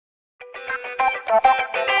Hey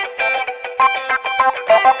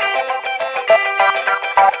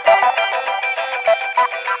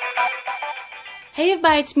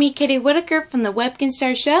everybody, it's me, Katie Whitaker from the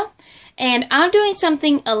Webkinz Show, and I'm doing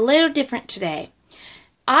something a little different today.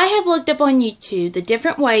 I have looked up on YouTube the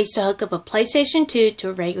different ways to hook up a PlayStation 2 to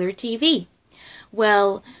a regular TV.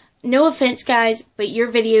 Well, no offense guys, but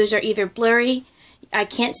your videos are either blurry, I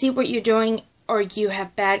can't see what you're doing, or you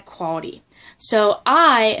have bad quality. So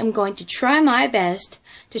I am going to try my best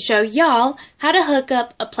to show y'all how to hook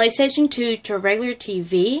up a PlayStation 2 to a regular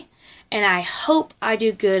TV. And I hope I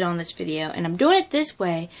do good on this video. And I'm doing it this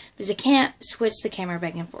way because I can't switch the camera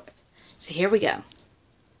back and forth. So here we go.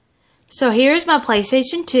 So here's my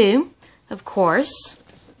PlayStation 2, of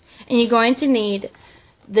course. And you're going to need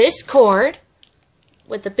this cord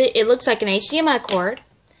with it looks like an HDMI cord.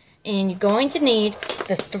 And you're going to need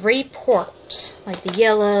the 3 ports, like the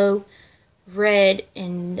yellow, red,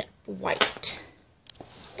 and white.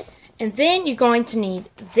 And then you're going to need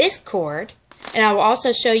this cord. And I will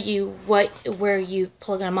also show you where you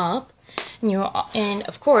plug them up. And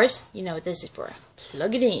of course, you know what this is for.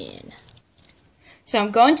 Plug it in. So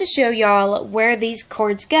I'm going to show y'all where these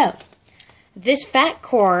cords go. This fat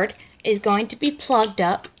cord is going to be plugged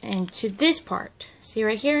up into this part. See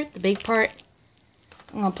right here, the big part?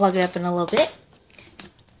 I'm going to plug it up in a little bit.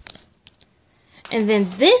 And then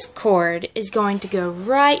this cord is going to go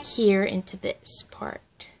right here into this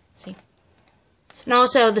part. See? And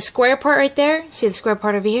also the square part right there, see the square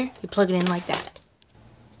part over here? You plug it in like that.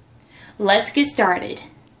 Let's get started.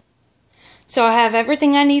 So I have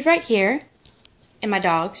everything I need right here. And my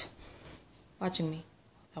dog's watching me.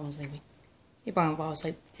 That one's sleeping. He probably fall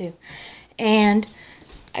asleep too. And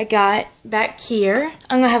I got back here,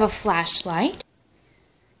 I'm going to have a flashlight.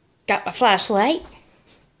 Got my flashlight.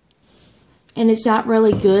 And it's not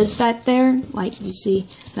really good back there, like you see.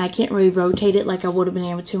 And I can't really rotate it like I would have been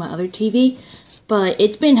able to my other TV. But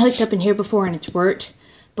it's been hooked up in here before and it's worked.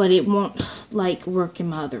 But it won't like work in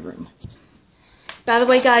my other room. By the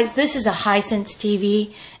way guys, this is a Hisense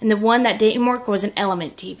TV. And the one that didn't work was an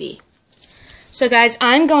Element TV. So guys,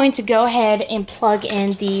 I'm going to go ahead and plug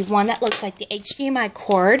in the one that looks like the HDMI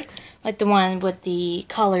cord. Like the one with the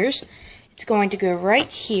colors. It's going to go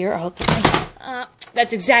right here. I hope this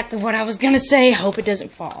that's exactly what I was going to say. I hope it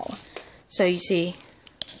doesn't fall. So you see.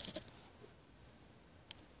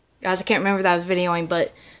 Guys, I can't remember if that was videoing,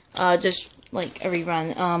 but just like a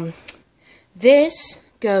rerun. This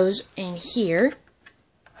goes in here.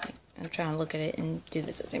 I'm trying to look at it and do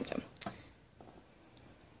this at the same time.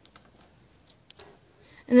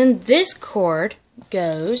 And then this cord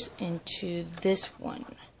goes into this one.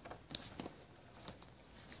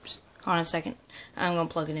 Oops. Hold on a second. I'm going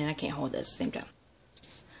to plug it in. I can't hold this at the same time.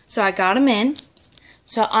 So I got them in.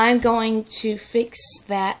 So I'm going to fix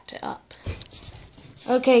that up.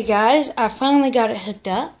 Okay guys, I finally got it hooked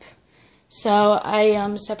up. So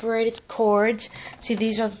I separated the cords. See,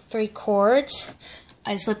 these are the 3 cords.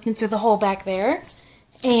 I slipped them through the hole back there.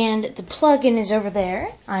 And the plug-in is over there.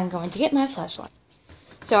 I'm going to get my flashlight.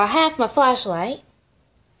 So I have my flashlight.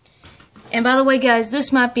 And by the way guys,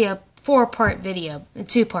 this might be a 4-part video. A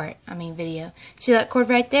 2-part, video. See that cord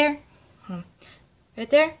right there? Right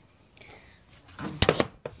there?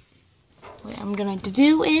 What I'm going to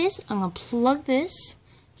do is, I'm going to plug this.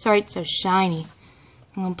 Sorry, it's so shiny.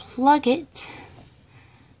 I'm going to plug it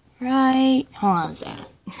right, hold on a second.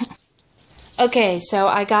 Okay, so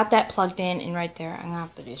I got that plugged in, and right there, I'm going to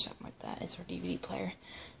have to do something with that. It's our DVD player.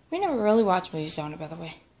 We never really watch movies on it, by the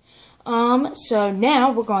way. So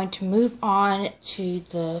now we're going to move on to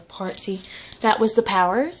the part, see, that was the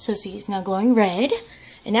power. So see, it's now glowing red.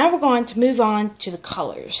 And now we're going to move on to the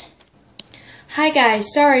colors. Hi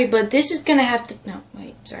guys, sorry, but this is going to have to, no,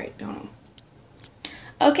 wait, sorry, don't know.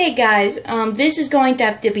 Okay guys, this is going to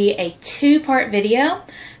have to be a 2-part video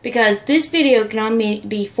because this video can only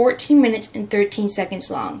be 14 minutes and 13 seconds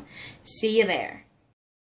long. See you there.